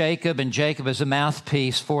known to Jacob, and Jacob is a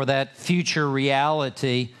mouthpiece for that future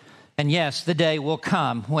reality. And yes, the day will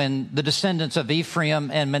come when the descendants of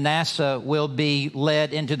Ephraim and Manasseh will be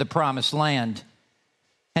led into the promised land.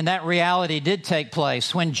 And that reality did take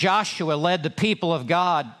place when Joshua led the people of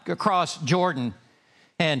God across Jordan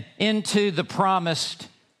and into the promised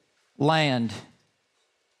land.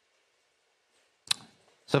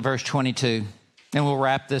 So verse 22, and we'll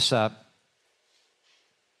wrap this up.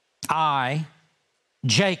 "I,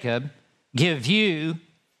 Jacob, give you,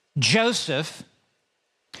 Joseph,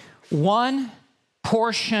 one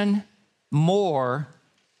portion more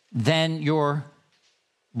than your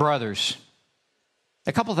brothers."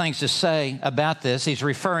 A couple things to say about this. He's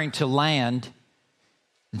referring to land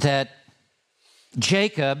that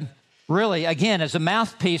Jacob really, again, as a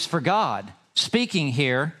mouthpiece for God, speaking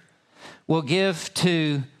here, will give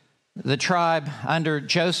to the tribe under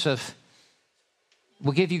Joseph,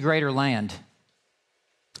 will give you greater land.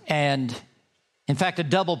 And in fact, a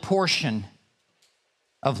double portion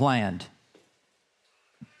of land.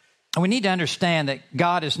 And we need to understand that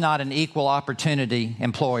God is not an equal opportunity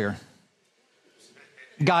employer.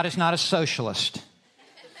 God is not a socialist.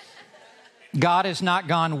 God has not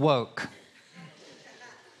gone woke.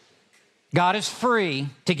 God is free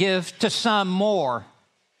to give to some more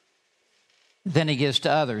than He gives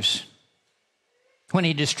to others when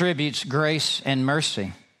He distributes grace and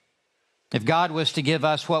mercy. If God was to give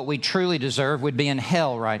us what we truly deserve, we'd be in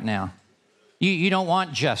hell right now. You don't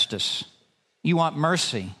want justice. You want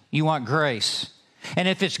mercy. You want grace. And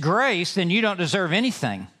if it's grace, then you don't deserve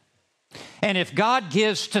anything. And if God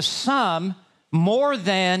gives to some more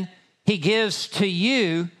than He gives to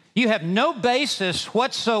you, you have no basis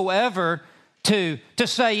whatsoever to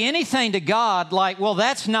say anything to God like, well,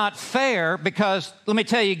 that's not fair, because let me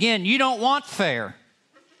tell you again, you don't want fair.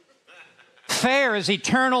 Fair is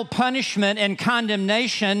eternal punishment and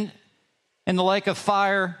condemnation in the lake of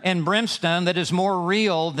fire and brimstone that is more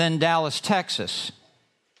real than Dallas, Texas.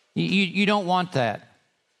 You don't want that.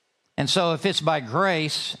 And so if it's by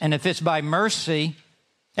grace and if it's by mercy,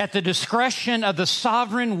 at the discretion of the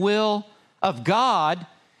sovereign will of God,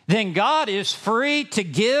 then God is free to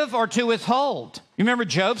give or to withhold. You remember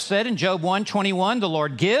Job said in Job 1:21, "The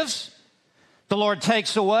Lord gives, the Lord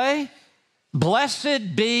takes away.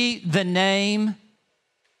 Blessed be the name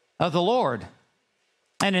of the Lord."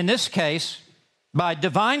 And in this case, by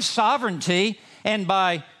divine sovereignty and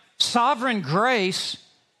by sovereign grace,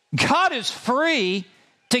 God is free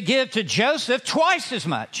to give to Joseph twice as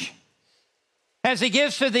much. as he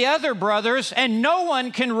gives to the other brothers, and no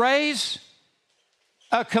one can raise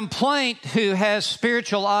a complaint who has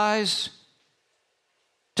spiritual eyes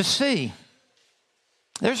to see.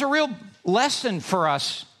 There's a real lesson for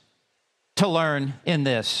us to learn in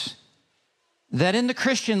this, that in the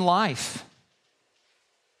Christian life,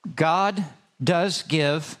 God does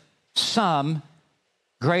give some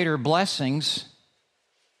greater blessings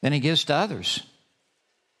than he gives to others.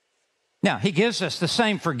 Now, he gives us the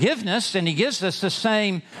same forgiveness and he gives us the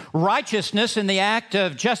same righteousness in the act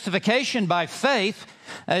of justification by faith.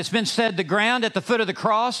 It's been said the ground at the foot of the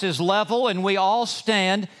cross is level and we all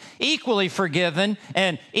stand equally forgiven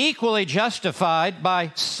and equally justified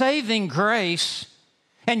by saving grace.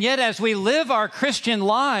 And yet, as we live our Christian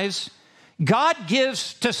lives, God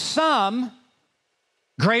gives to some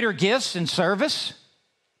greater gifts in service,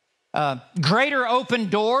 greater open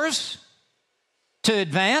doors to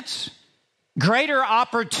advance, greater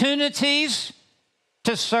opportunities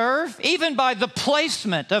to serve, even by the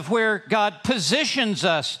placement of where God positions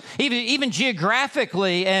us, even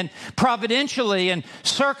geographically and providentially and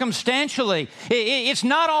circumstantially. It's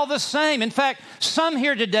not all the same. In fact, some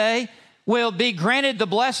here today will be granted the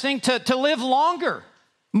blessing to live longer,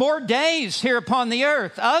 more days here upon the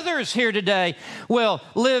earth. Others here today will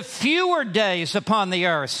live fewer days upon the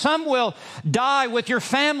earth. Some will die with your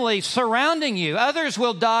family surrounding you. Others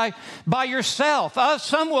will die by yourself.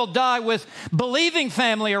 Some will die with believing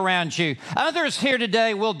family around you. Others here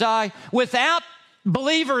today will die without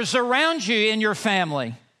believers around you in your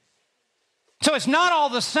family. So it's not all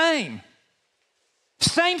the same.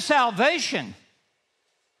 Same salvation,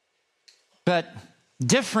 but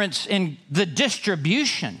difference in the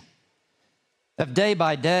distribution of day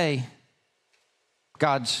by day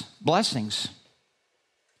God's blessings.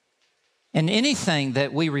 And anything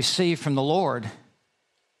that we receive from the Lord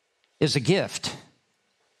is a gift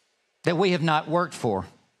that we have not worked for,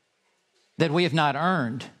 that we have not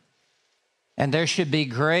earned. And there should be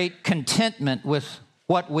great contentment with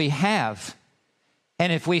what we have.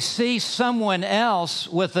 And if we see someone else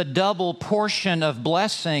with a double portion of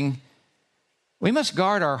blessing, we must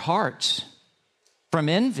guard our hearts from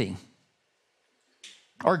envy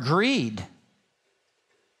or greed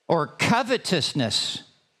or covetousness.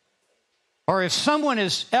 Or if someone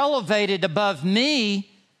is elevated above me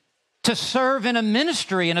to serve in a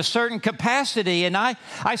ministry in a certain capacity and I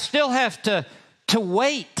still have to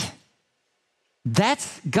wait,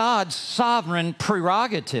 that's God's sovereign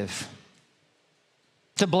prerogative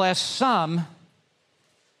to bless some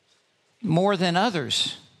more than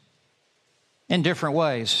others in different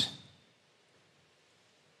ways.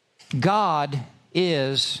 God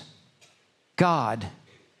is God.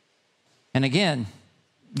 And again,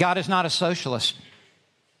 God is not a socialist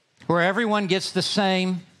where everyone gets the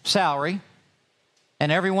same salary and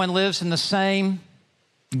everyone lives in the same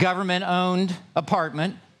government-owned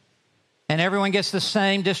apartment and everyone gets the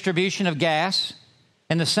same distribution of gas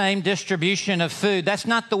and the same distribution of food. That's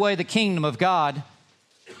not the way the kingdom of God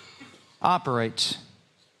operates.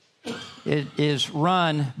 It is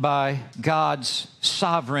run by God's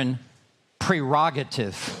sovereign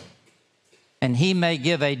prerogative. And he may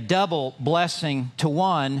give a double blessing to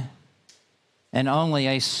one and only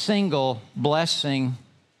a single blessing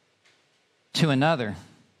to another.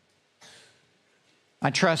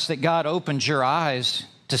 I trust that God opens your eyes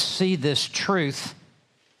to see this truth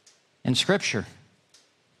in Scripture.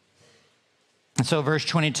 And so verse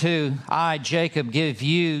 22, I, Jacob, give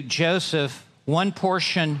you, Joseph, one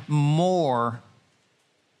portion more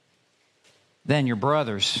than your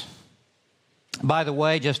brothers. By the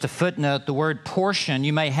way, just a footnote, the word portion,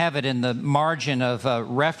 you may have it in the margin of a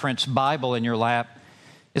reference Bible in your lap.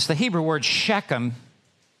 It's the Hebrew word Shechem,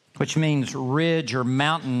 which means ridge or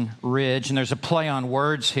mountain ridge. And there's a play on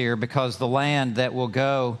words here because the land that will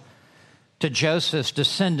go to Joseph's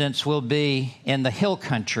descendants will be in the hill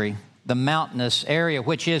country, the mountainous area,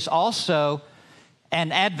 which is also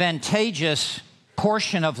an advantageous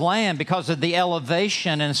portion of land because of the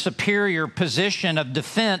elevation and superior position of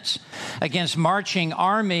defense against marching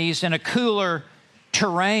armies in a cooler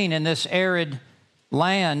terrain in this arid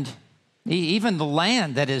land. Even the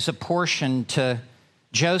land that is apportioned to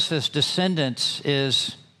Joseph's descendants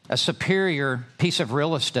is a superior piece of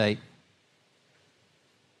real estate.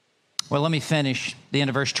 Well, let me finish the end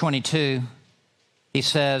of verse 22. He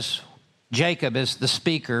says, Jacob is the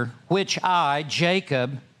speaker, which I,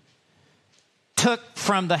 Jacob, took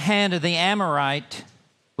from the hand of the Amorite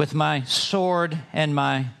with my sword and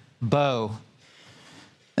my bow.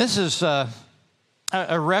 This is a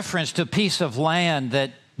reference to a piece of land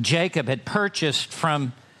that Jacob had purchased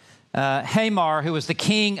from Hamor, who was the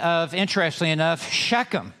king of, interestingly enough,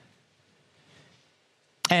 Shechem.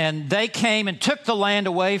 And they came and took the land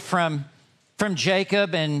away from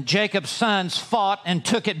Jacob, and Jacob's sons fought and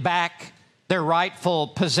took it back, their rightful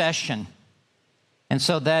possession. And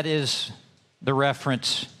so that is the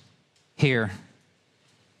reference here.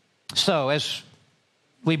 So as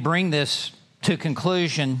we bring this to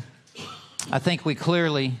conclusion, I think we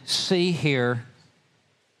clearly see here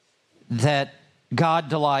that God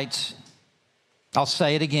delights, I'll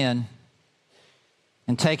say it again,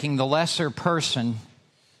 in taking the lesser person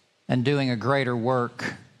and doing a greater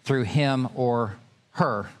work through him or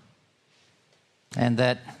her. And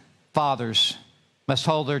that fathers must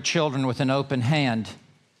hold their children with an open hand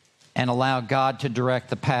and allow God to direct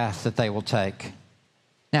the path that they will take.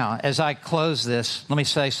 Now, as I close this, let me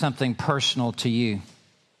say something personal to you.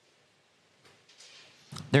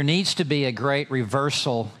 There needs to be a great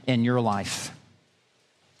reversal in your life.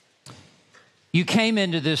 You came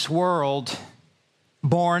into this world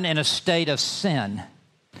born in a state of sin.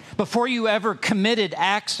 Before you ever committed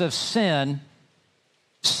acts of sin,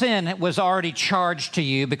 sin was already charged to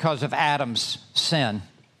you because of Adam's sin.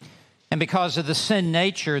 And because of the sin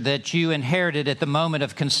nature that you inherited at the moment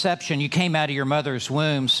of conception, you came out of your mother's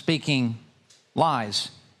womb speaking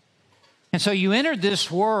lies. And so you entered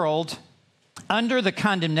this world under the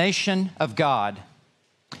condemnation of God.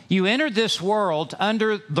 You entered this world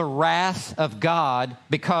under the wrath of God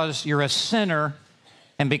because you're a sinner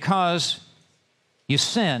and because you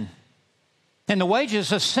sin. And the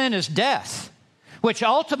wages of sin is death, which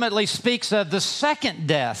ultimately speaks of the second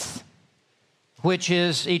death, which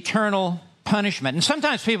is eternal punishment. And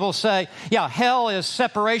sometimes people say, yeah, hell is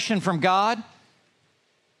separation from God.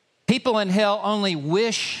 People in hell only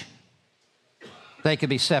wish they could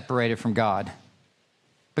be separated from God,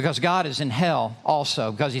 because God is in hell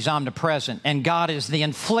also, because he's omnipresent, and God is the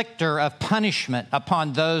inflictor of punishment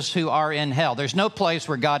upon those who are in hell. There's no place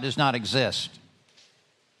where God does not exist.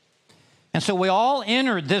 And so we all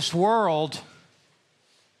entered this world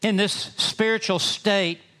in this spiritual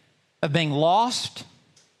state of being lost,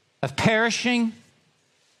 of perishing,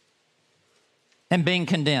 and being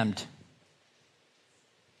condemned.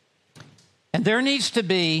 And there needs to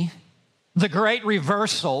be the great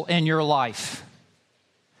reversal in your life.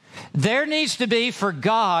 There needs to be for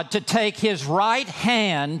God to take his right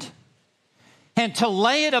hand and to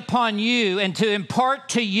lay it upon you and to impart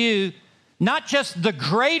to you not just the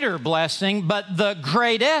greater blessing, but the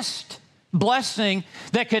greatest blessing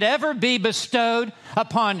that could ever be bestowed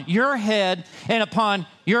upon your head and upon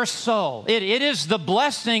your soul. It is the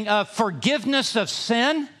blessing of forgiveness of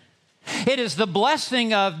sin. It is the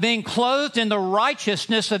blessing of being clothed in the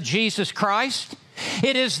righteousness of Jesus Christ.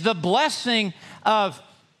 It is the blessing of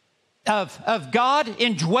God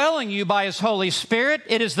indwelling you by his Holy Spirit.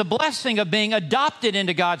 It is the blessing of being adopted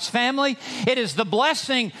into God's family. It is the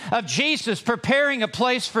blessing of Jesus preparing a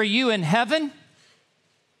place for you in heaven.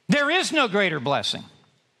 There is no greater blessing.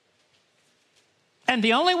 And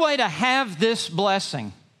the only way to have this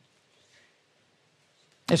blessing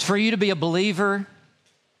is for you to be a believer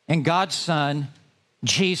in God's Son,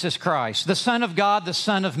 Jesus Christ, the Son of God, the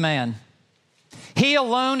Son of Man. He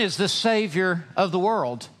alone is the Savior of the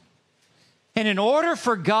world. And in order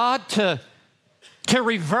for God to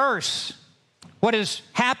reverse what has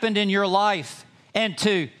happened in your life and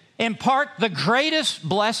to impart the greatest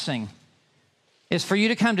blessing, is for you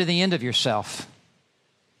to come to the end of yourself,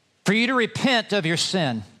 for you to repent of your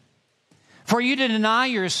sin, for you to deny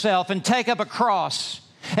yourself and take up a cross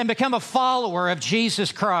and become a follower of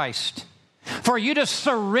Jesus Christ, for you to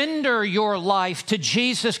surrender your life to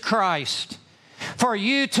Jesus Christ, for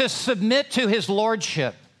you to submit to his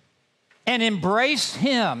lordship and embrace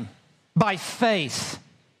him by faith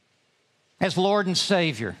as Lord and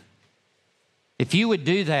Savior. If you would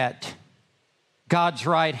do that, God's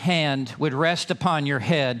right hand would rest upon your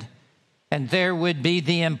head, and there would be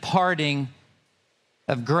the imparting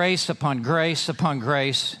of grace upon grace upon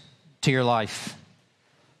grace to your life.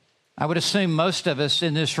 I would assume most of us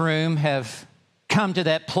in this room have come to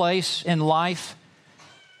that place in life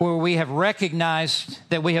where we have recognized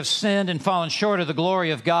that we have sinned and fallen short of the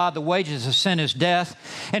glory of God. The wages of sin is death.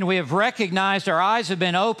 And we have recognized our eyes have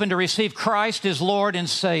been opened to receive Christ as Lord and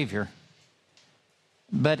Savior.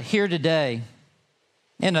 But here today,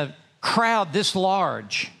 in a crowd this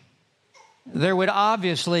large, there would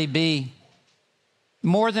obviously be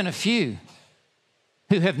more than a few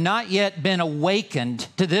who have not yet been awakened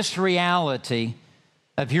to this reality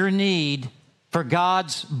of your need for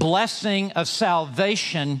God's blessing of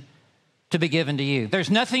salvation to be given to you. There's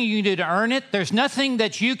nothing you can do to earn it. There's nothing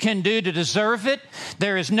that you can do to deserve it.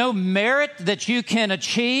 There is no merit that you can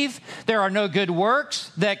achieve. There are no good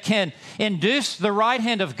works that can induce the right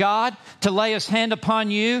hand of God to lay His hand upon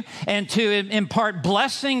you and to impart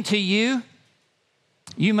blessing to you.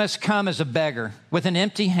 You must come as a beggar with an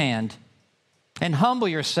empty hand and humble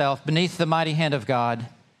yourself beneath the mighty hand of God.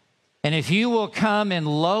 And if you will come in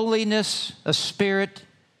lowliness of spirit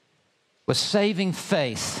with saving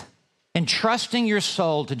faith, entrusting your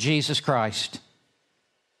soul to Jesus Christ,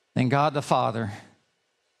 then God the Father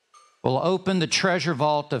will open the treasure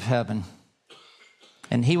vault of heaven,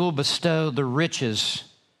 and He will bestow the riches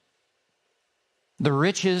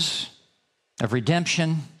of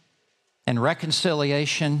redemption and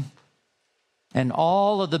reconciliation and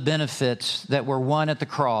all of the benefits that were won at the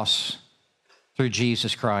cross through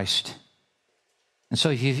Jesus Christ. And so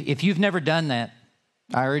if you've never done that,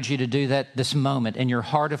 I urge you to do that this moment in your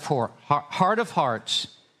heart of hearts.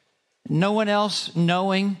 No one else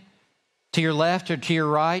knowing to your left or to your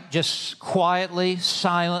right, just quietly,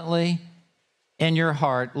 silently in your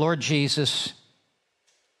heart. Lord Jesus,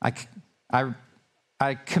 I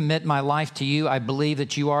commit my life to you. I believe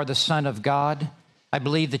that you are the Son of God. I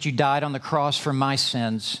believe that you died on the cross for my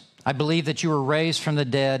sins. I believe that you were raised from the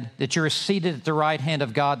dead, that you are seated at the right hand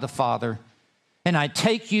of God the Father. And I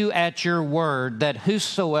take you at your word that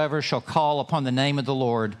whosoever shall call upon the name of the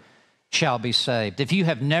Lord shall be saved. If you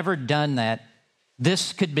have never done that,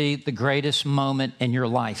 this could be the greatest moment in your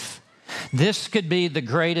life. This could be the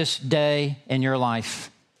greatest day in your life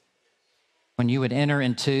when you would enter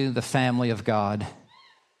into the family of God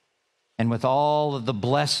and with all of the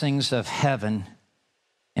blessings of heaven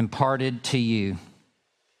imparted to you.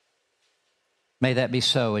 May that be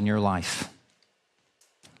so in your life.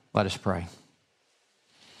 Let us pray.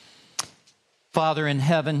 Father in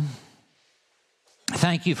heaven,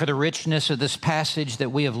 thank you for the richness of this passage that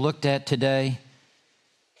we have looked at today.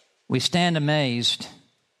 We stand amazed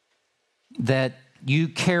that you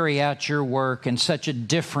carry out your work in such a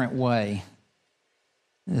different way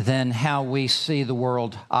than how we see the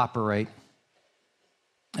world operate.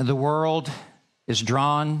 The world is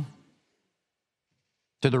drawn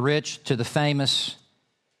to the rich, to the famous,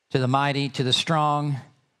 to the mighty, to the strong,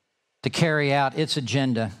 to carry out its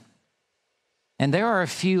agenda. And there are a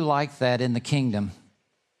few like that in the kingdom.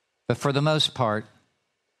 But for the most part,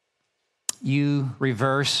 you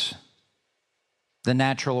reverse the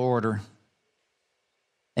natural order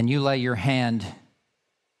and you lay your hand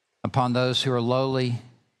upon those who are lowly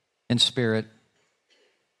in spirit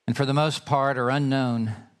and for the most part are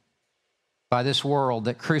unknown by this world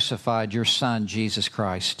that crucified your Son, Jesus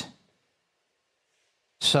Christ.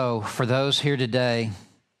 So for those here today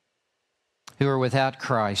who are without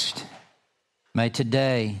Christ, may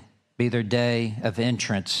today be their day of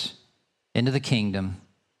entrance into the kingdom.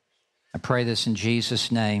 I pray this in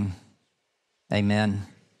Jesus' name. Amen.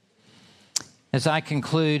 As I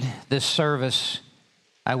conclude this service,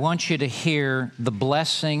 I want you to hear the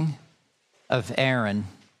blessing of Aaron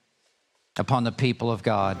upon the people of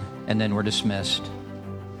God, and then we're dismissed.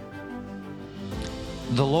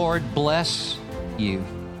 The Lord bless you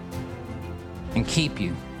and keep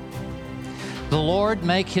you. The Lord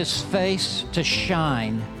make His face to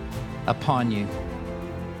shine upon you.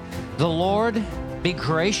 The Lord be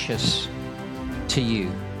gracious to you.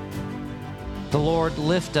 The Lord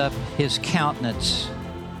lift up His countenance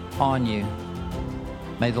on you.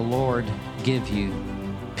 May the Lord give you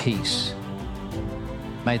peace.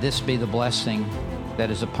 May this be the blessing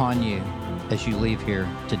that is upon you as you leave here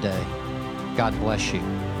today. God bless you.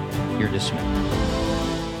 You're dismissed.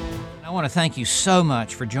 I want to thank you so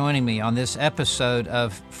much for joining me on this episode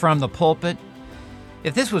of From the Pulpit.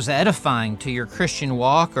 If this was edifying to your Christian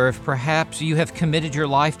walk, or if perhaps you have committed your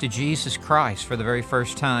life to Jesus Christ for the very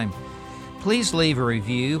first time, please leave a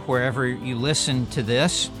review wherever you listen to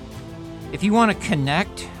this. If you want to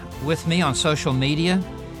connect with me on social media,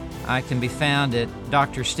 I can be found at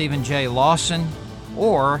Dr. Stephen J. Lawson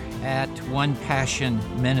or at One Passion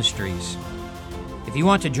Ministries. If you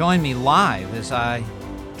want to join me live as I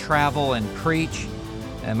travel and preach,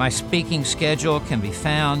 my speaking schedule can be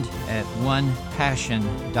found at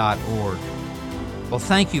onepassion.org. Well,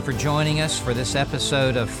 thank you for joining us for this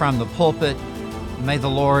episode of From the Pulpit. May the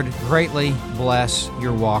Lord greatly bless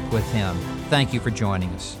your walk with Him. Thank you for joining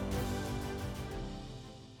us.